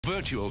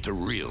Virtual to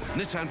real,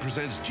 Nissan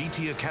presents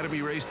GT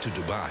Academy Race to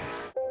Dubai.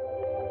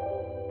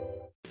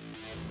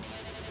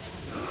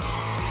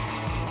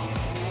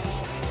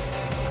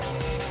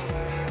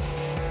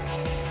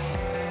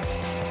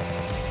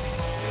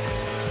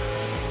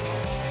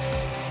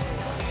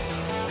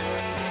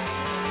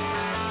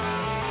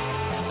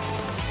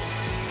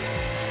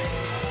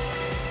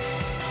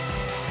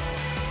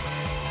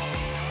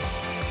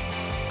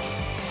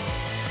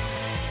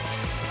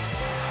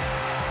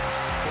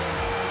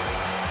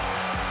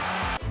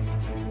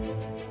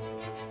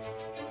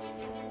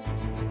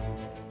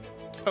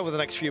 Over the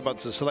next few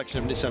months, a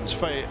selection of Nissan's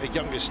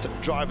youngest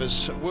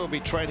drivers will be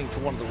training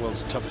for one of the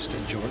world's toughest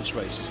endurance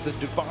races, the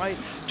Dubai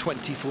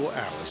 24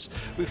 Hours.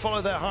 We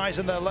follow their highs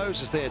and their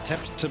lows as they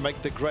attempt to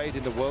make the grade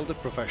in the world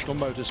of professional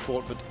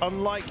motorsport. But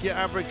unlike your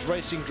average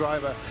racing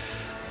driver,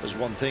 there's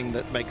one thing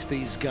that makes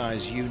these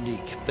guys unique.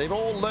 They've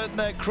all learned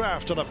their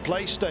craft on a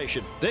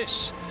PlayStation.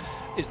 This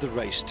is the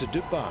race to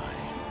Dubai.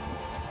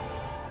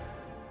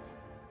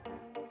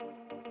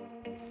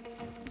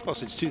 Well,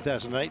 since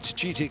 2008,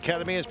 GT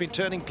Academy has been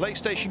turning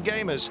PlayStation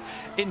gamers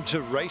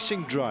into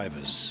racing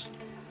drivers.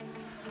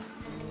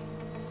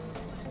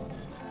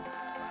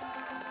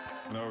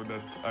 Now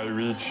that I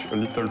reach a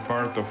little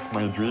part of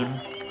my dream,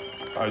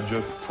 I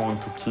just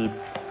want to keep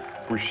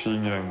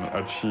pushing and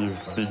achieve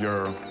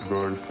bigger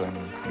goals and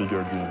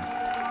bigger dreams.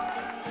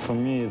 For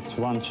me, it's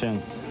one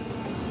chance,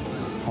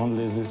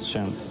 only this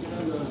chance,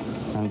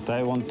 and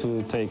I want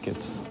to take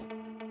it.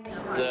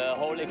 The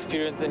whole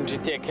experience in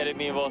GT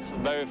Academy was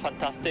very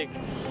fantastic.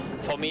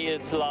 For me,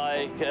 it's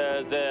like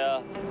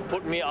they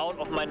put me out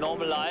of my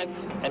normal life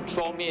and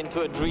throw me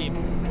into a dream.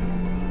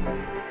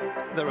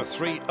 There are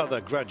three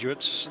other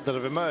graduates that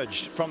have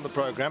emerged from the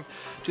program.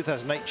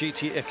 2008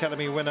 GT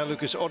Academy winner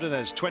Lucas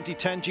Ordonez,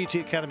 2010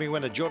 GT Academy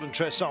winner Jordan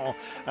Tresson,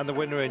 and the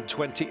winner in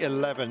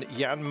 2011,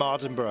 Jann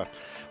Mardenborough.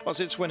 While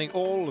since winning,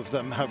 all of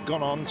them have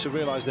gone on to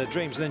realise their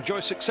dreams and enjoy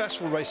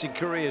successful racing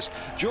careers.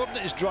 Jordan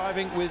is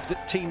driving with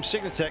Team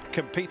Signatech,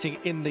 competing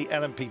in the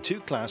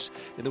LMP2 class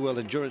in the World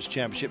Endurance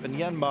Championship, and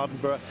Jann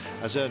Mardenborough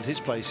has earned his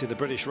place in the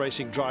British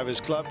Racing Drivers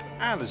Club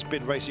and has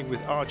been racing with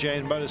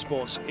RJ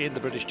Motorsports in the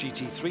British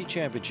GT3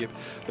 Championship.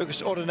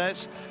 Lucas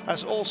Ordonez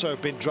has also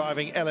been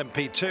driving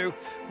LMP2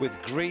 with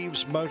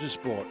Greaves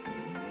Motorsport.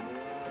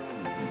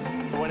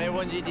 When I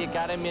won GT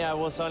Academy, I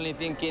was only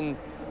thinking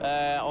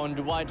on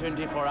Dubai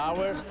 24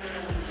 hours.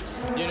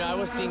 You know, I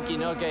was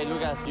thinking, okay,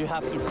 Lucas, you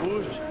have to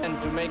push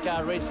and to make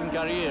a racing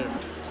career.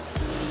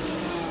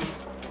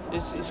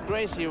 It's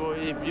crazy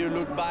if you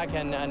look back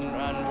and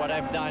what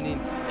I've done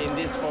in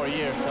these 4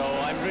 years, so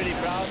I'm really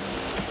proud.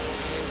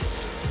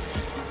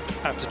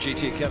 After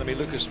GT Academy,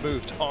 Lucas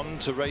moved on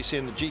to race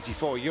in the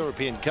GT4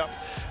 European Cup,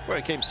 where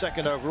he came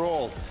second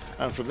overall,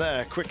 and from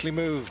there quickly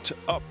moved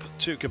up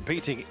to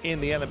competing in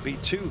the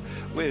LMP2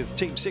 with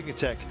Team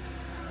Signatech.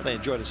 And they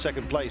enjoyed a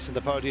second place in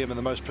the podium in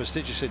the most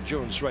prestigious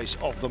endurance race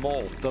of them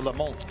all, the Le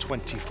Mans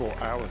 24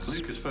 Hours.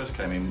 Lucas first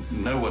came in,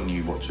 no one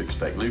knew what to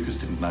expect. Lucas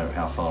didn't know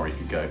how far he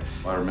could go.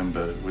 I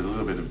remember with a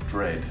little bit of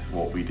dread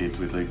what we did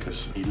with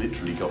Lucas. He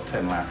literally got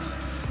 10 laps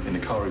in the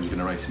car he was going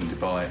to race in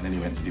Dubai, and then he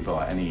went to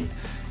Dubai and he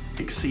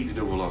exceeded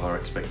all of our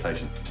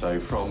expectations. So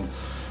from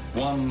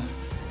one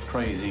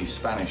crazy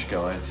Spanish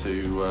guy to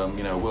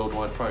you know, a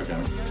worldwide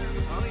program.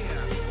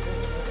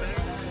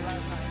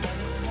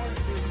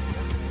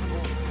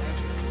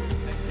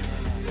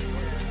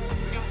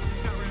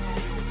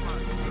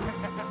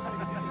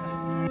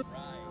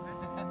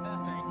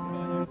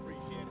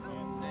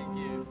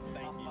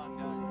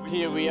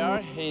 Here we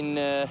are in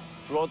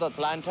Road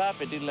Atlanta,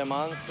 Petits Le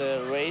Mans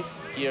race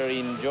here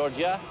in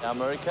Georgia,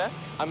 America.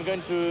 I'm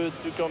going to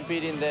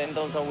compete in the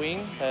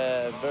DeltaWing,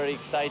 very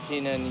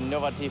exciting and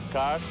innovative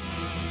car.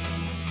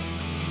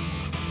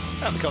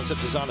 And the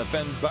concept designer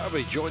Ben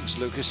Bowery joins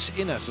Lucas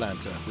in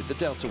Atlanta with the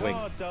DeltaWing. The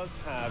car does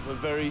have a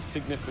very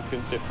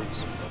significant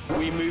difference.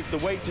 We moved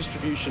the weight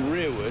distribution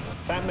rearwards.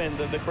 That meant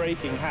that the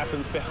braking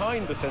happens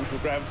behind the central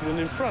of gravity than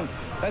in front.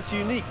 That's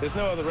unique. There's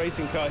no other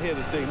racing car here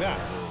that's doing that.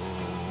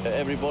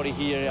 Everybody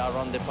here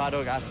around the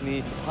paddock asked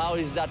me, how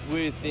is that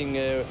weird thing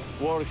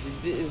works?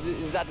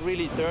 Is that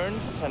really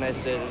turns? And I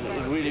said,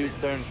 it really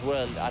turns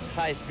well. At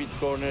high-speed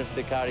corners,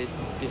 the car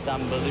is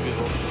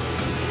unbelievable.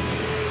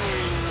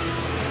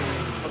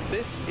 But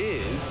this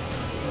is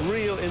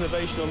real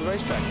innovation on the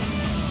racetrack.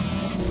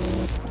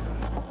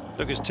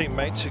 Lucas'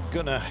 teammate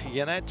Gunnar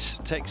Jeanette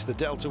takes the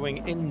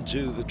DeltaWing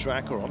into the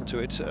track, or onto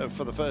it,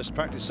 for the first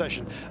practice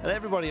session. And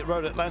everybody at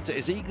Road Atlanta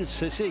is eager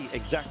to see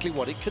exactly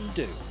what it can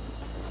do.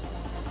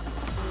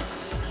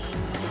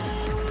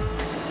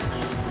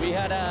 We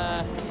had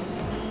a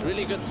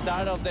really good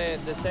start of the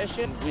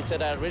session. We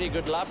set a really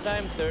good lap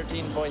time,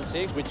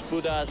 13.6, which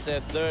put us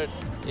third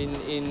in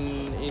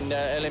the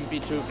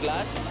LMP2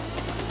 class.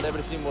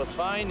 Everything was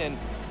fine,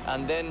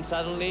 and then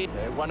suddenly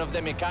one of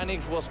the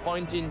mechanics was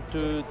pointing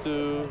to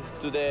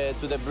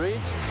the bridge.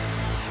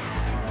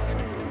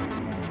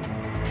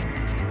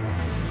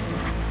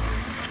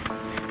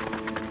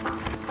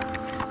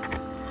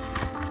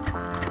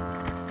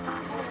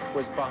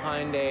 Was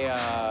behind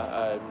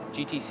a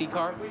GTC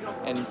car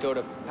and go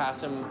to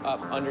pass him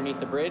up underneath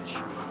the bridge.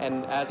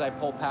 And as I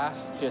pull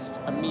past, just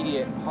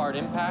immediate hard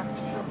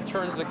impact,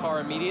 turns the car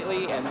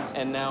immediately,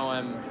 and now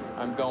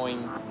I'm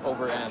going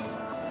over end.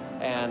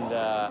 And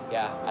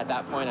yeah, at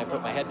that point, I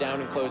put my head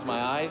down and closed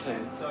my eyes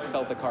and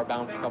felt the car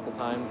bounce a couple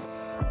times.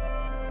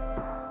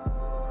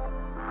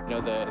 You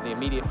know, the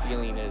immediate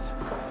feeling is,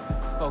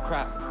 oh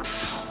crap,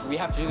 we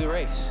have to do the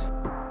race.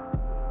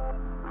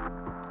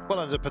 Well,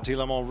 under Petits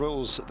Le Mans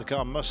rules, the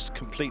car must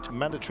complete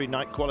mandatory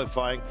night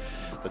qualifying.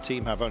 The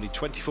team have only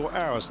 24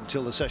 hours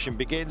until the session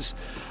begins,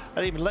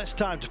 and even less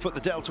time to put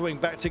the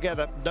DeltaWing back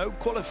together. No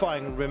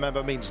qualifying,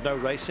 remember, means no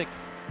racing.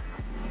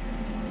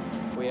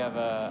 We have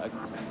a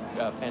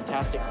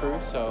fantastic crew,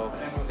 so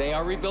they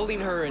are rebuilding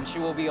her, and she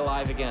will be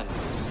alive again.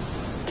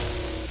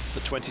 The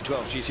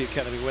 2012 GT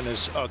Academy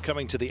winners are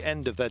coming to the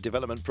end of their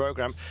development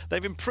program.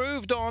 They've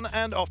improved on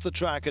and off the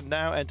track and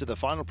now enter the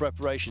final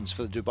preparations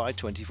for the Dubai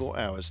 24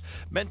 Hours.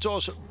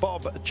 Mentors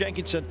Bob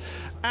Jenkinson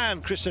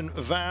and Kristen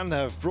Van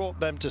have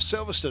brought them to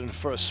Silverstone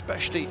for a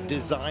specially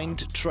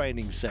designed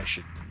training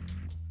session.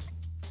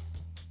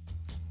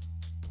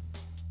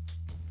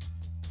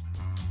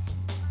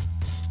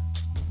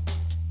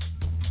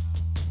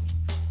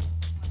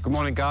 Good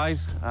morning,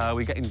 guys.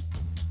 We're getting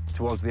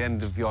towards the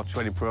end of your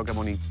training program,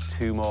 only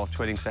 2 more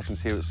training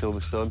sessions here at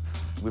Silverstone.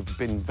 We've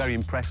been very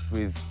impressed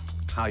with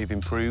how you've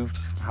improved.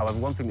 However,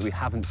 one thing that we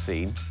haven't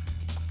seen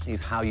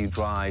is how you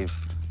drive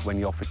when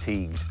you're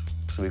fatigued.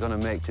 So we're going to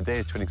make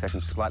today's training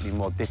session slightly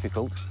more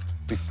difficult.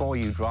 Before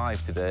you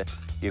drive today,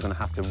 you're going to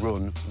have to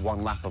run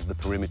 1 lap of the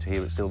perimeter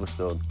here at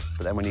Silverstone.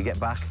 But then when you get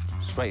back,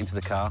 straight into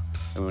the car,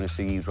 and we're going to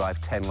see you drive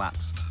 10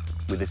 laps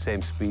with the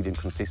same speed and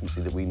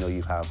consistency that we know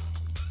you have.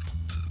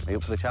 Are you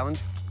up for the challenge?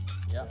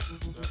 Yeah.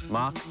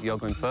 Mark, you're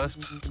going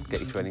first. Get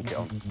your training kit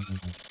on.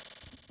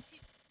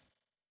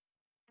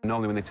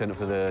 Normally when they turn up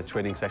for the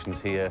training sessions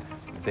here,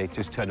 they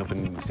just turn up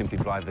and simply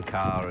drive the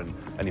car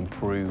and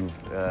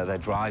improve their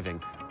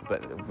driving.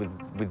 But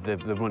with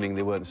the running,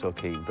 they weren't so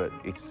keen, but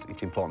it's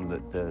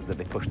important that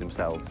they push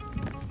themselves.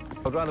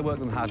 I'd rather work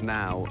them hard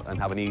now and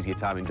have an easier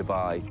time in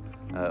Dubai,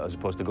 as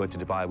opposed to going to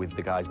Dubai with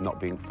the guys not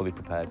being fully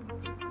prepared.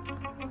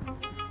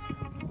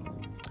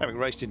 Having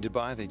raced in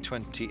Dubai, the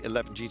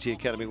 2011 GT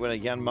Academy winner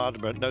Jann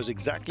Mardenborough knows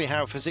exactly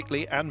how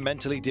physically and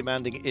mentally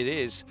demanding it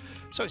is,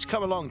 so it's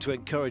come along to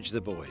encourage the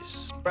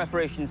boys.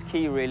 Preparation's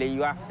key, really.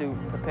 You have to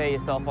prepare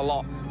yourself a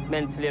lot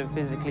mentally and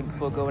physically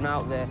before going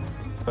out there.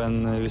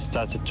 When we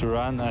started to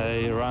run,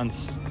 I ran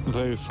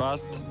very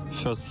fast,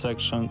 first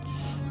section,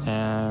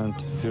 and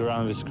we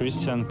ran with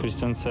Christian.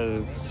 Christian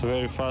says it's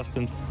very fast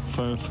and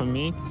for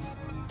me.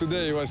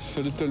 Today was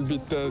a little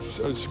bit a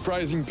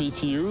surprising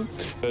PTU.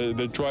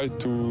 They tried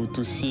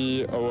to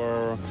see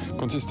our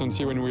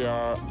consistency when we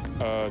are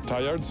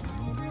tired.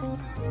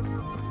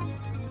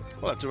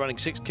 Well, after running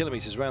 6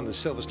 kilometres around the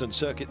Silverstone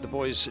circuit, the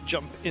boys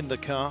jump in the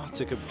car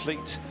to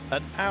complete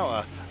an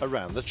hour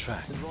around the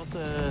track. It was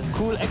a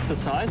cool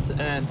exercise,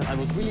 and I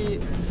was really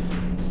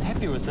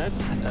happy with that.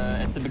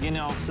 At the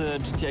beginning of the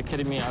GT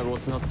Academy, I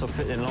was not so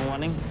fit in long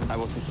running. I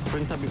was a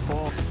sprinter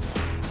before.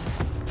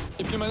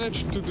 If you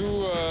manage to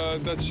do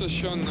that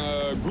session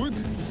good,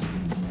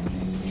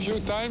 few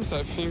times,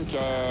 I think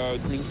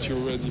it means you're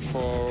ready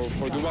for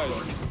Dubai.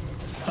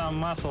 Some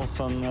muscles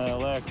on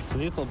legs a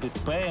little bit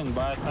pain,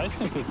 but I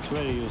think it's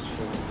very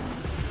useful.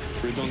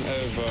 We don't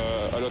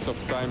have a lot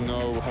of time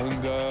now,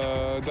 and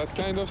that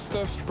kind of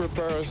stuff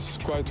prepares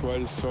quite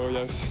well, so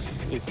yes,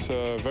 it's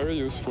very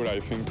useful, I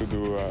think, to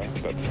do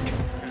that.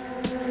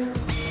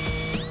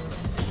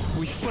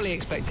 We fully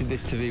expected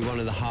this to be one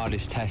of the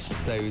hardest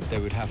tests they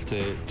would have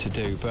to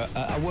do, but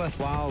a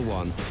worthwhile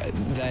one.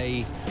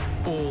 They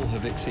all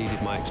have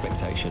exceeded my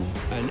expectation,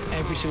 and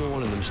every single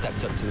one of them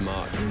stepped up to the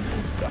mark.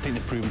 I think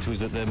they've proven to us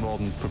that they're more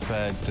than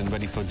prepared and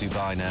ready for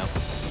Dubai now.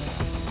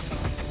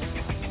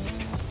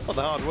 Well,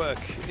 the hard work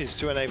is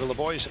to enable the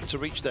boys to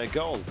reach their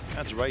goal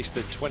and to race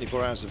the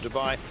 24 Hours of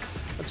Dubai.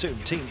 And soon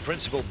team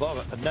principal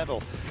Bob and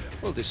Neville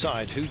will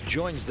decide who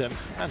joins them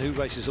and who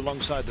races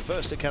alongside the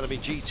first Academy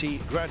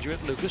GT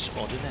graduate, Lucas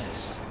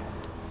Ordonez.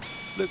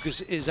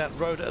 Lucas is at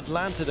Road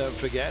Atlanta, don't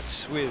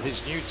forget, with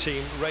his new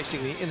team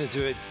racing the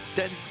innovative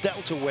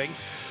DeltaWing.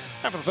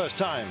 And for the first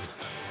time,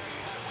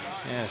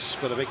 yes,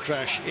 but a big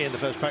crash in the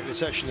first practice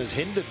session has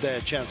hindered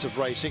their chance of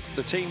racing.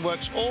 The team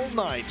works all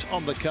night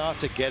on the car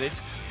to get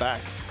it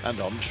back and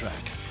on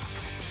track.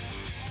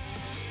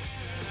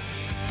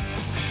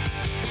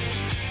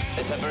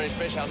 It's a very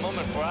special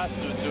moment for us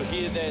to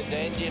hear the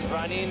engine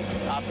running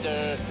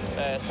after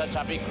such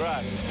a big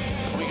crash.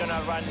 We're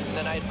gonna run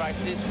the night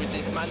practice, which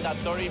is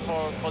mandatory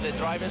for the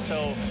drivers,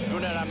 so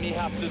Gunnar and me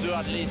have to do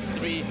at least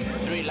three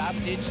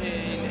laps each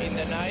in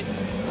the night.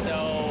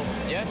 So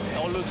yeah,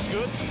 all looks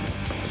good.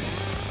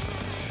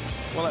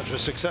 Well, after a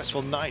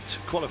successful night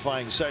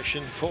qualifying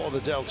session for the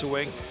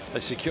DeltaWing, they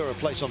secure a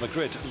place on the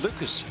grid.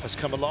 Lucas has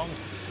come along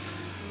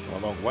a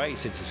long way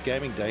since his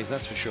gaming days,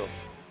 that's for sure.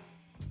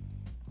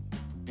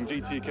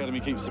 GT Academy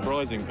keeps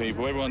surprising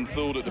people. Everyone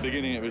thought at the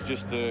beginning it was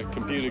just a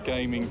computer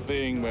gaming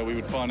thing where we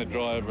would find a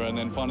driver and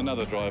then find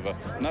another driver.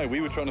 No,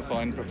 we were trying to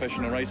find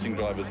professional racing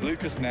drivers.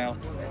 Lucas now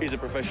is a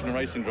professional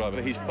racing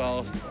driver. He's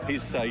fast,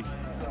 he's safe.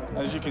 And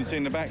as you can see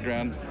in the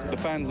background, the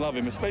fans love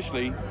him,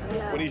 especially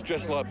when he's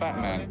dressed like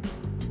Batman.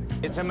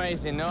 It's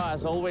amazing, no?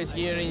 As always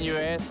here in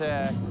US,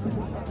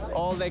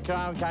 all the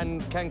crowd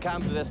can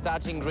come to the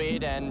starting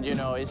grid, and you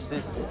know it's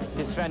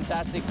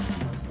fantastic.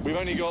 We've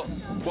only got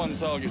one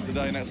target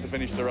today, and that's to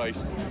finish the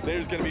race.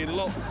 There's going to be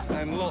lots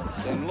and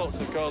lots and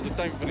lots of cars that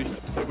don't finish,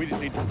 so we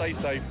just need to stay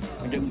safe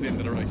and get to the end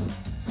of the race.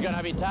 It's going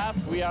to be tough.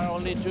 We are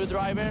only 2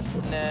 drivers,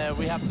 and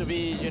we have to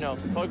be, you know,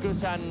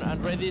 focused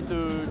and ready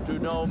to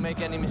not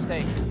make any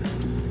mistake.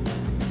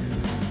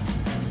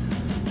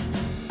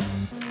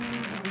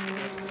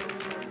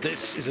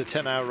 This is a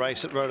 10-hour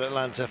race at Road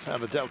Atlanta,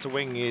 and the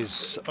DeltaWing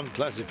is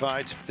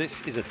unclassified.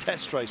 This is a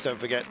test race, don't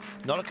forget,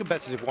 not a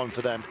competitive one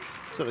for them.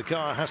 So the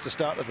car has to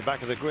start at the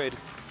back of the grid.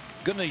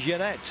 Gunnar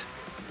Jeanette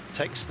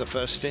takes the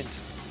first stint.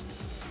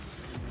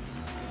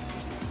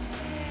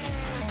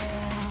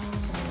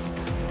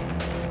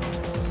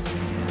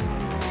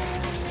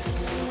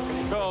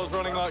 Cars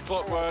running like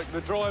clockwork.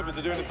 The drivers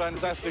are doing a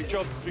fantastic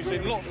job. We've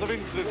seen lots of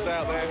incidents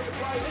out there.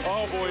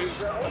 Our boys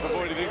have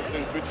avoided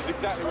incidents, which is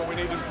exactly what we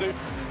need them to do.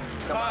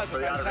 Tyres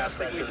are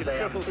fantastic. We can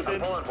triple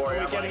stint.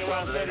 We're getting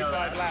around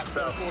 35 laps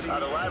at 40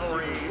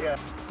 meters.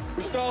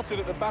 We started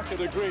at the back of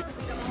the grid.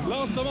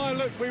 Last time I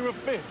looked, we were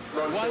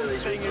 5th. One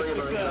thing is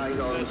for certain,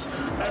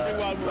 that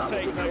everyone will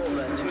take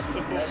notice of this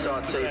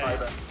performance today.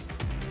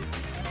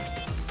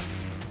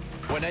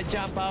 When I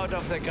jump out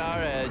of the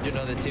car, you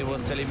know, the team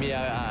was telling me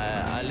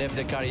I left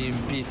the car in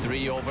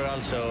P3 overall,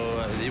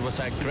 so it was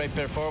a great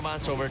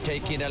performance,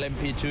 overtaking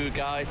LMP2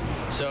 guys.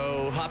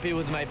 So happy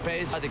with my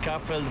pace. The car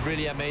felt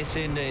really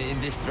amazing in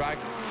this track.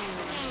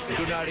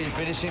 Gunnar is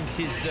finishing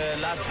his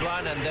last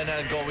run, and then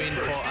I'll go in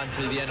for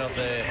until the end of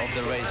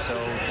the race. So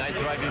night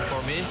driving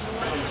for me,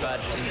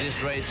 but in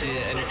this race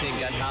anything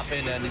can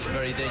happen, and it's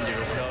very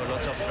dangerous. No,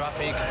 lots of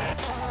traffic.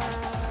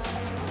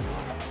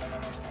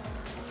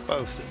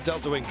 Both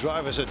DeltaWing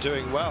drivers are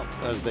doing well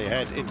as they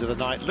head into the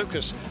night.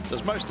 Lucas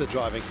does most of the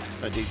driving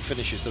and indeed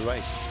finishes the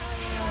race.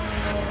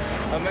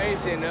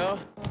 Amazing, no?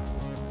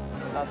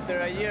 After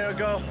a year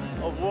ago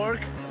of work,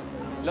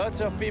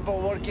 lots of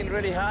people working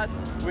really hard.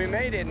 We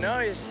made it, no?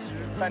 It's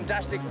a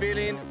fantastic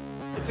feeling.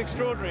 It's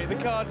extraordinary.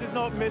 The car did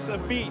not miss a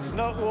beat,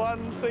 not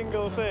one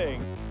single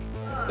thing.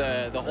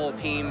 The whole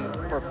team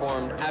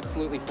performed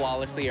absolutely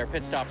flawlessly. Our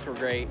pit stops were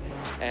great,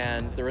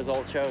 and the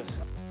result shows.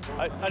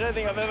 I don't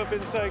think I've ever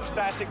been so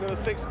ecstatic with a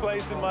 6th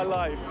place in my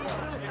life.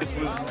 This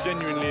was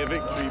genuinely a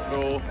victory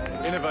for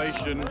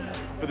innovation,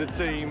 for the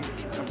team,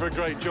 and for a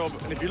great job.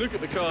 And if you look at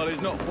the car,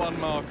 there's not one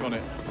mark on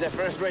it. The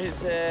first race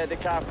the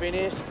car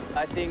finished.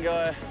 I think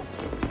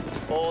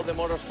all the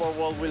motorsport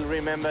world will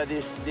remember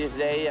this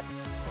day.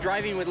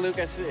 Driving with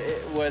Lucas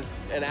was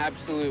an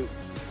absolute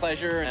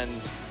pleasure,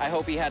 and I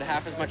hope he had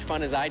half as much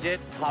fun as I did.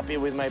 Happy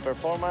with my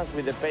performance,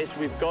 with the pace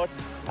we've got,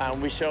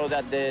 and we show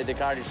that the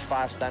car is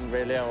fast and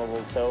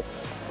reliable. So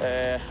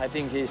I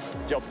think his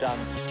job done.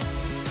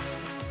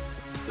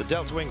 The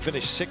DeltaWing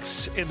finished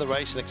 6th in the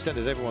race and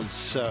exceeded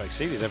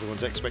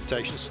everyone's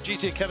expectations.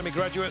 GT Academy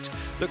graduate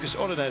Lucas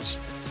Ordonez,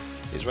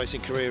 his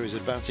racing career is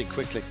advancing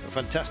quickly. A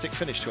fantastic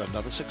finish to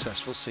another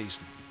successful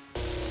season.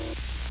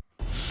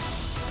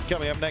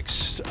 Coming up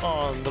next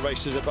on the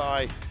race to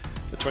Dubai,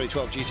 the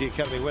 2012 GT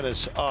Academy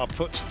winners are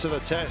put to the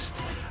test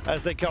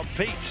as they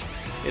compete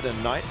in a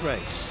night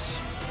race.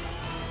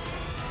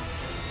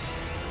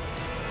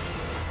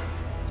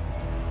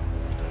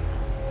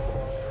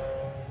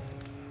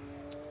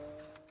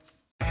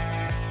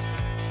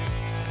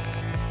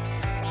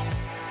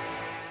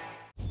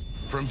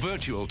 From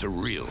virtual to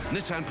real,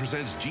 Nissan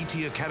presents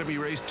GT Academy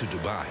Race to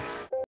Dubai.